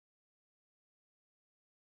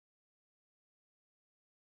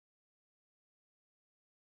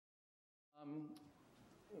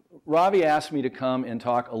Ravi asked me to come and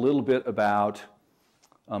talk a little bit about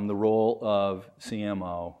the role of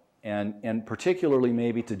CMO and particularly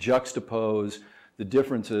maybe to juxtapose the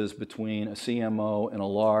differences between a CMO and a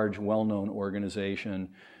large, well-known organization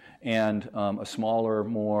and a smaller,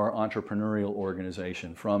 more entrepreneurial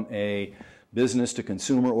organization, from a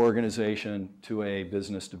business-to-consumer organization to a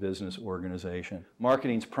business-to-business organization.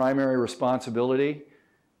 Marketing's primary responsibility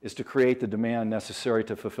is to create the demand necessary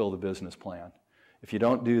to fulfill the business plan. If you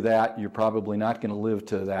don't do that, you're probably not going to live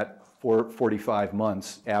to that 45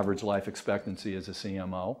 months average life expectancy as a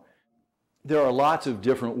CMO. There are lots of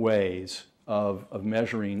different ways of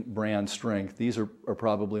measuring brand strength. These are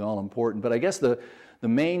probably all important, but I guess the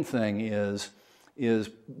main thing is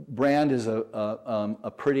brand is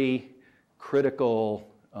a pretty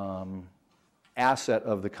critical asset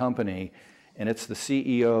of the company, and it's the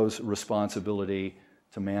CEO's responsibility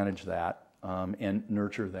to manage that and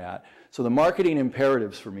nurture that. So the marketing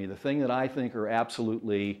imperatives for me, the thing that I think are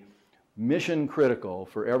absolutely mission critical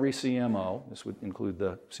for every CMO, this would include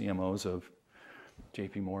the CMOs of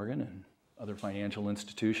JP Morgan and other financial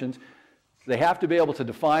institutions, they have to be able to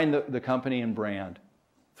define the company and brand.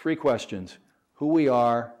 3 questions: who we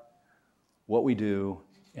are, what we do,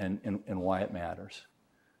 and why it matters.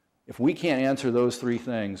 If we can't answer those 3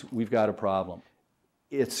 things, we've got a problem.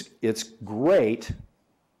 It's great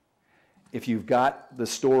if you've got the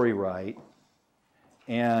story right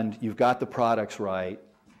and you've got the products right,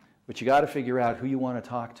 but you got to figure out who you want to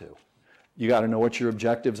talk to. You got to know what your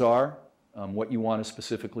objectives are, what you want to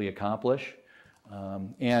specifically accomplish,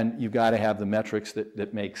 and you've got to have the metrics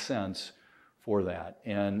that make sense for that.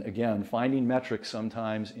 And again, finding metrics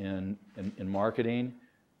sometimes in marketing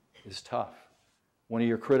is tough. One of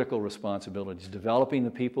your critical responsibilities, developing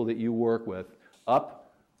the people that you work with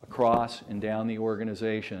up, across, and down the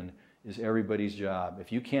organization is everybody's job.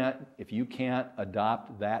 If you can't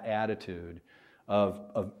adopt that attitude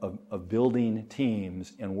of building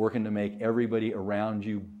teams and working to make everybody around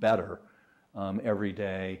you better every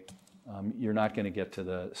day, you're not going to get to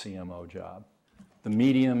the CMO job. The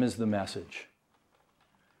medium is the message.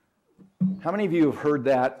 How many of you have heard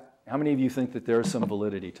that? How many of you think that there's some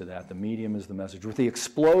validity to that? The medium is the message. With the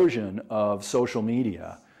explosion of social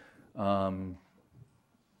media,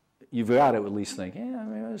 you've got to at least think, yeah, I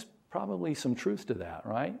mean, there's probably some truth to that,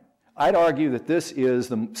 right? I'd argue that this is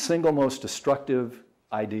the single most destructive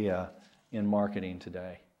idea in marketing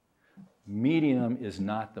today. Medium is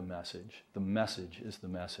not the message. The message is the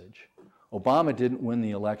message. Obama didn't win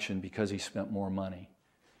the election because he spent more money.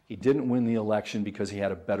 He didn't win the election because he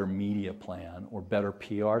had a better media plan or better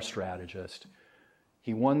PR strategist.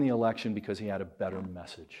 He won the election because he had a better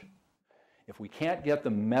message. If we can't get the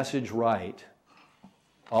message right,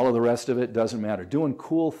 all of the rest of it doesn't matter. Doing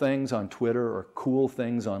cool things on Twitter or cool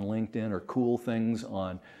things on LinkedIn or cool things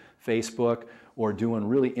on Facebook or doing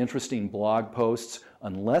really interesting blog posts,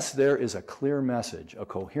 unless there is a clear message, a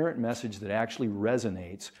coherent message that actually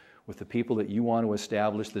resonates with the people that you want to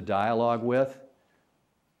establish the dialogue with,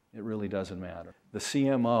 it really doesn't matter. The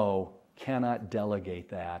CMO cannot delegate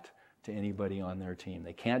that to anybody on their team.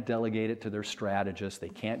 They can't delegate it to their strategist. They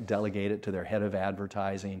can't delegate it to their head of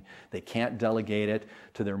advertising. They can't delegate it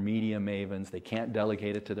to their media mavens. They can't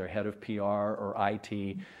delegate it to their head of PR or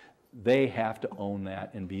IT. They have to own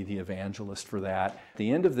that and be the evangelist for that. At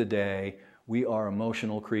the end of the day, we are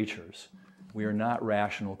emotional creatures. We are not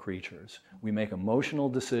rational creatures. We make emotional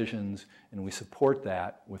decisions and we support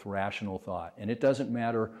that with rational thought. And it doesn't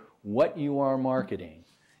matter what you are marketing.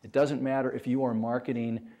 It doesn't matter if you are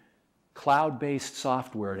marketing cloud-based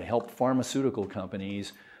software to help pharmaceutical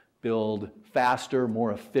companies build faster,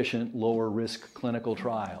 more efficient, lower risk clinical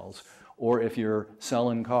trials, or if you're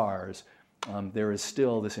selling cars. There is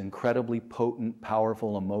still this incredibly potent,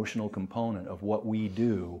 powerful emotional component of what we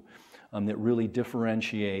do that really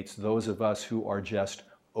differentiates those of us who are just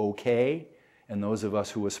okay and those of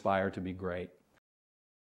us who aspire to be great.